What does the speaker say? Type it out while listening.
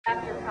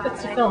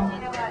It's a film. You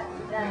know what?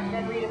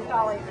 Then Rita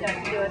Stolly said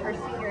to do it her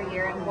senior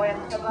year, and boy,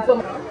 I'm so glad.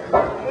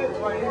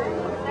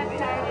 Next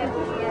time, it's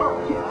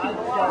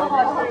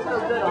so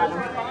good on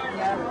them.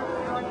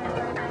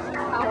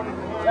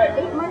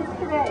 8 months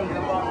today.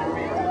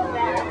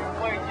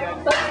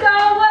 Let's go,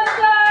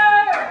 Wooster!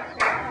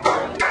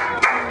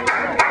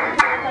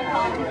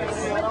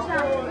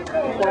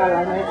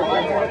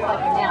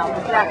 Now,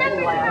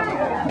 exactly like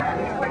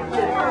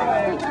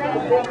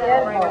big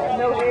head,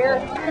 no hair,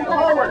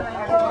 forward.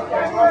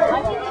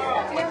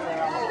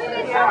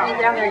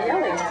 Down there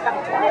yelling.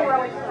 They were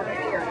always sort of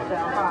here, so,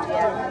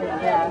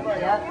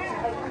 yeah.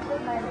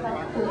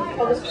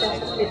 Oh, this is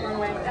supposed to be thrown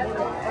away.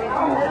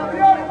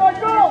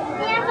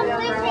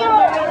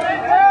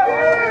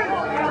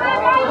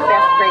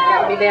 Fast break, that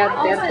would be bad.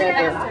 Take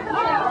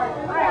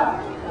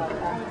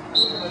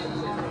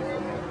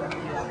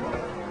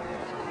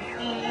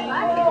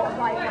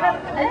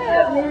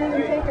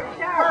a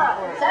shower.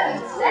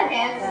 7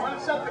 seconds.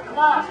 Set the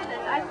clock.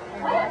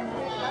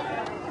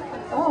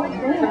 Oh,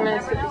 7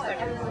 minutes, 50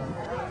 seconds.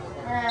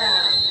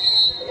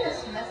 You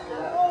just missed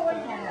it.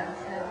 Hang on,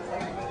 7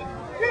 seconds.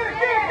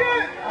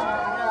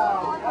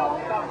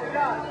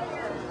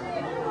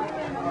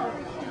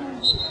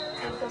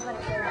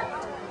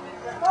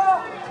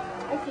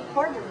 I see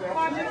Corbin there.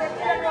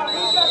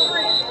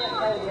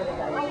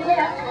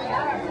 Yeah.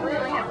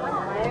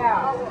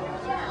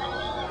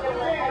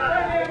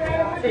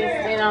 See,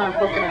 staying on and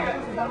poking him.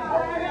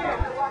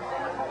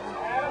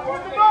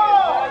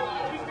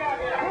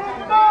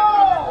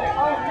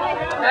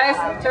 Nice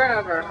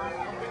turnover.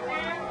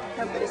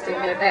 Nobody's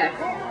taking it back.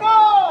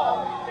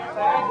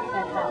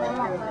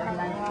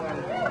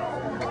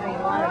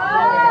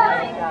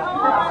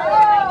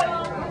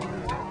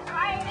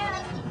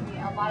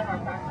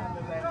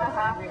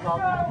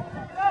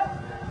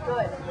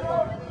 Good.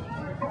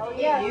 Oh,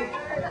 yeah.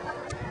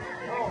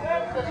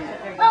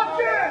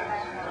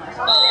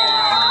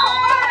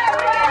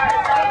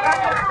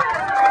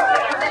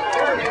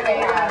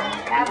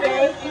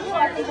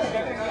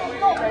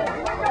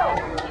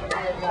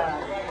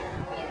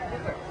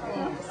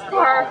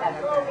 Score.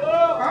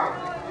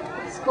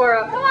 Score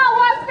up. Come on,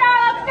 Wooster,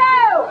 let's go!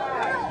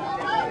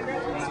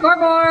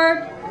 Scoreboard.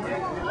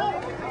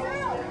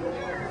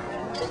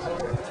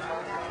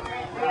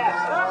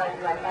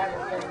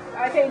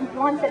 I think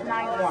one's at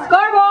 9-1.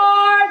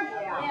 Scoreboard.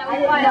 I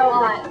didn't know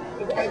that.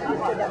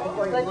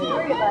 But you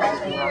worry about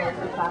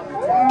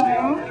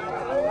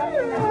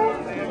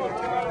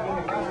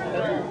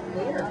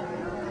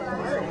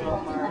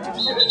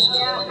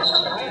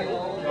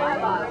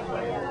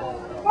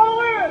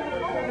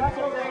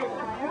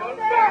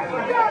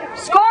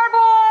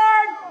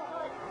Scoreboard.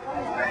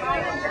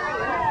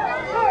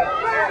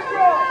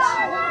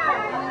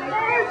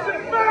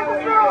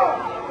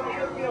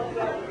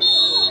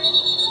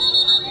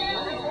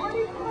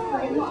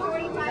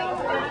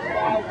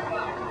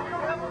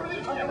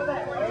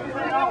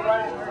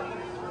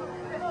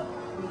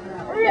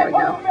 There we go.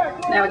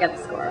 Now we got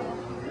the score.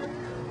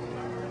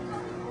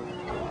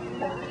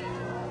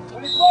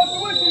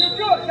 You're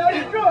good. Now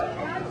you're good.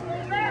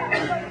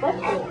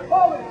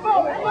 Hold it.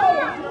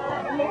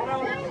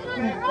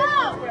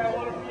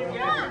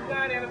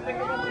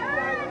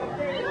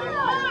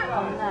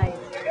 Oh, nice.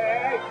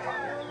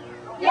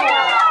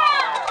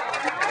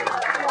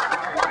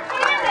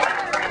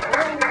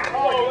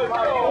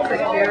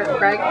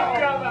 Craig.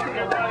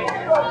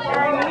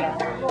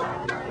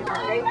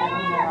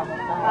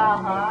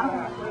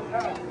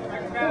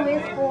 Who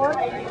is 4?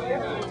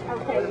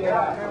 Okay,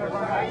 yeah.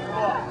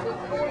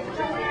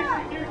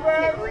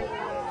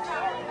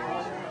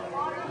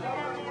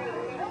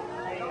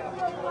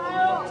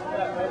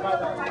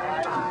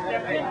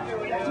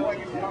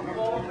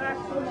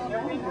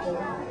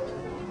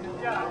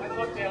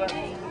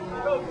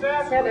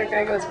 The other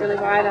guy goes really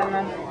wide on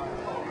the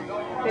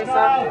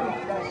face-off.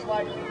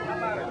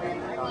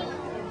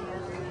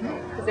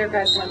 Because their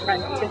guy's going to try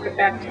and tip it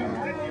back to him.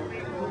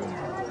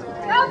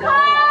 Go,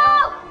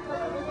 Cole!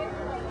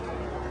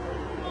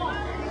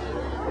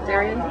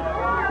 Darian?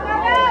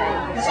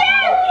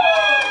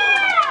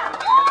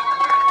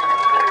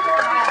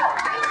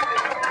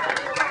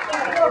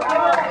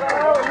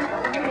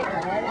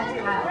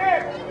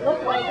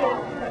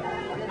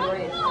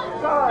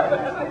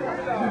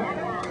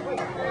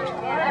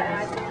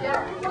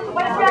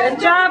 Good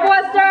job,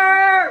 Wooster!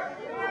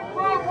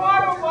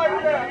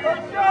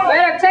 Way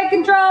to take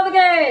control of the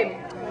game!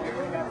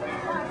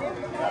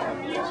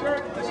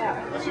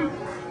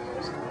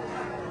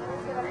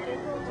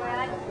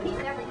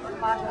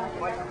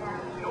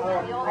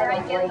 I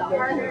get the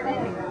harder it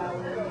is.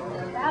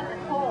 That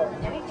and cold.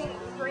 Anything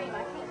extreme, I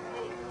can't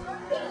take.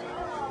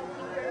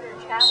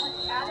 Challenge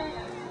pattern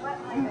and sweat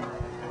my head.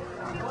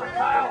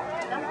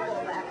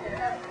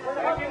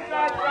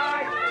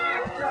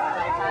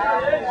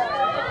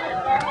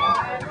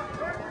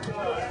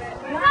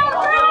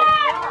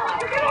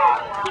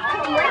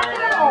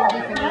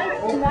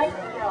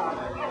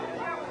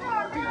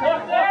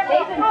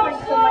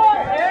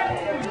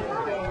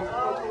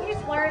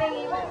 He's learning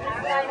even.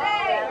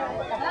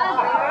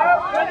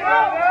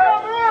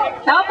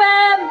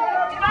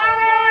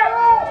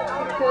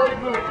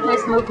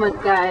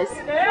 movement, guys.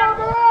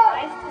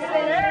 Nice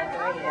decision.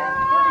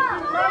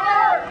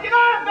 Get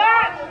on,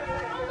 Matt!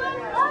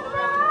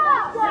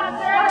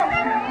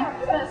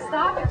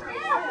 Stop it.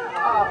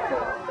 Oh,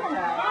 cool.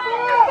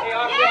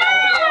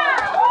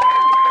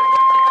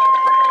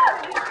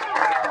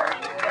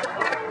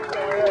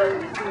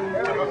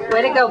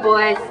 Way to go,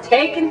 boys.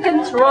 Taking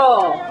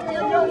control.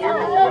 Little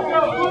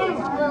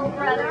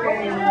brother.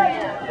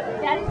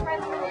 Daddy's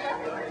friend's little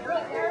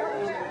brother.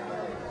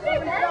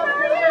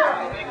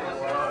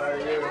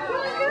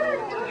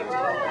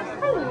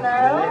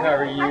 How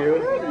are you?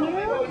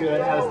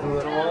 Good. How's the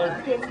little one?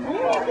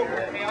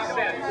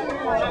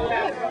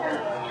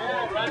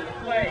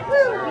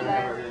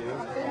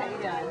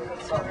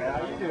 Sorry, how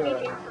you doing?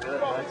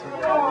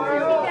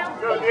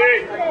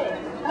 Good.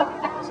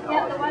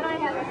 Yeah, the one I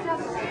have is 7.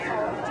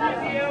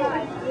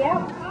 Yep.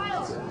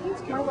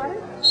 My water?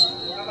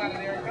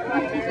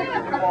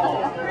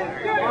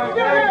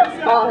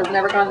 Ball has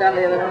never gone down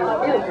the other end of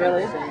the field,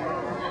 really.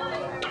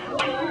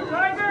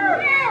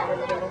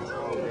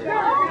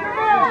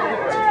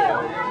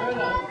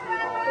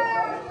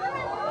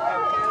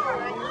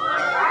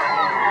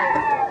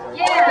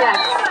 Yes.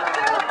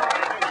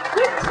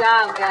 Good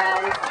job,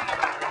 guys.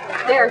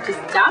 They are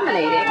just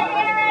dominating.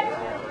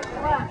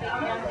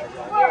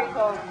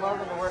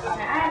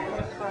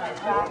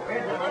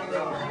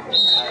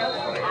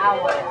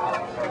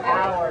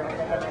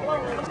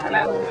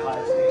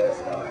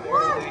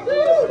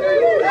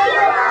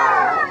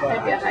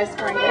 Might be a high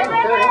scoring game for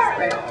this,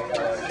 but...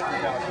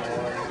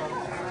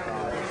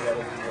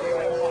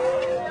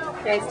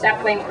 Okay, stop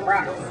playing with the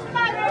rocks. Come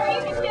on, girl,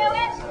 you can do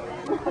it.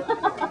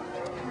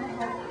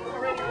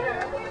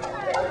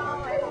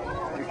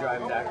 You're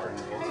driving back from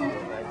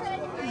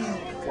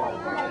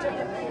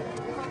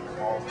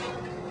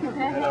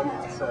and I'm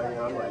saying,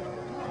 I'm like,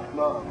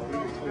 Mom, what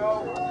are you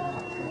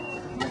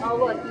doing? Oh,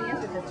 look, he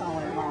answered this phone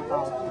when Mom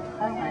called.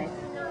 That's nice.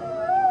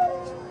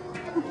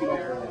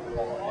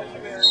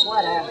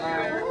 Whatever.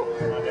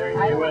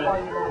 I will call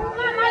you that.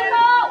 Come on,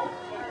 Michael.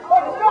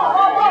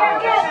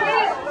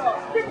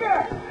 Get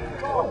back!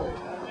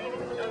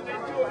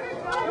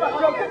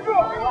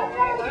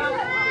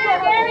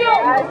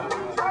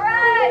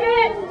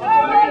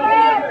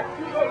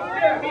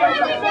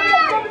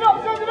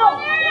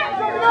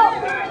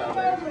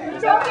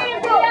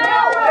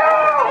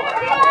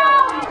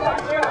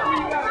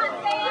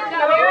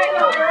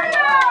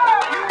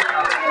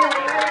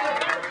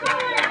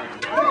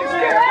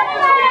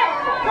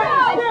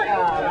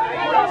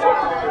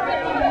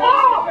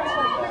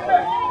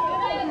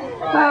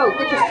 Oh,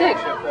 get your stick.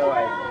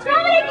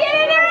 Somebody get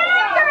in there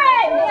after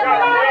it!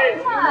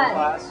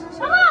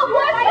 Come on,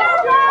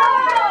 Wooster!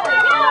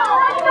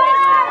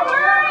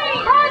 Hurry!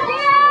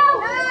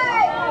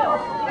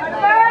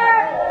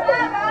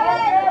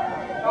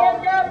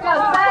 Go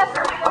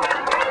faster!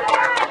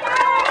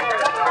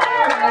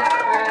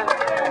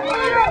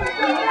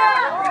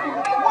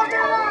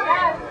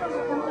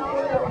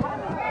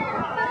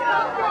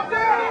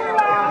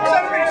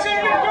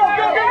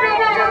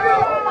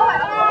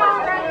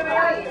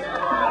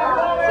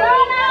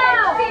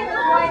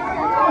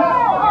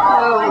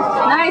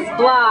 Nice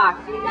block.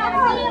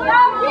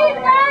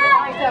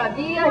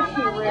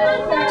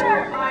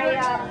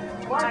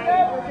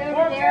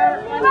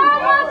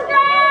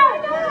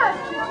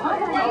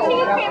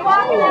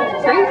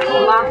 Great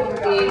blocking,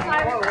 D.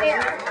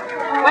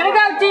 Way to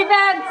go,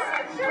 defense!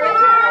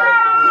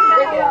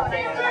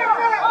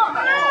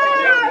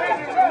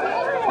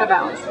 Good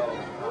balance.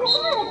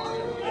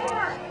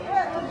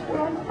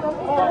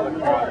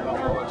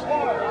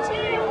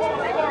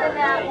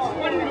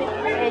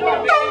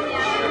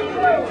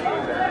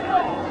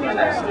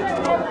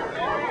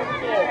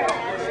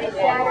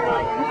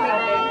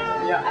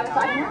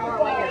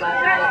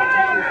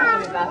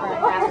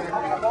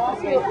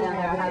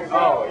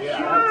 Oh, yeah.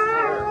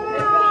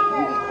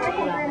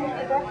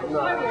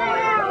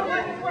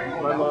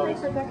 My mom. I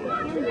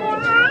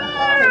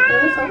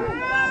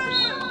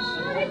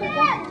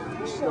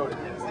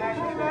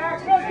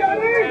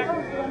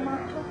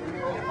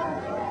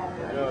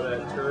know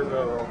that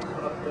turbo.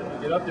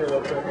 Get up there a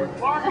little quicker.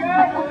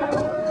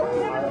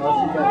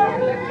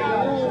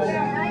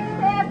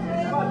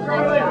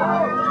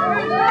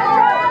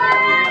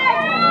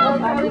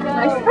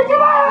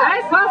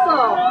 Nice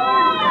hustle.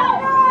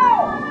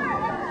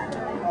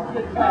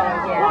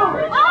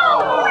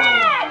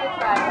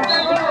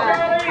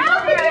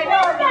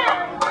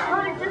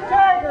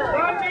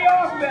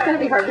 It's going to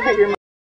be hard to hit your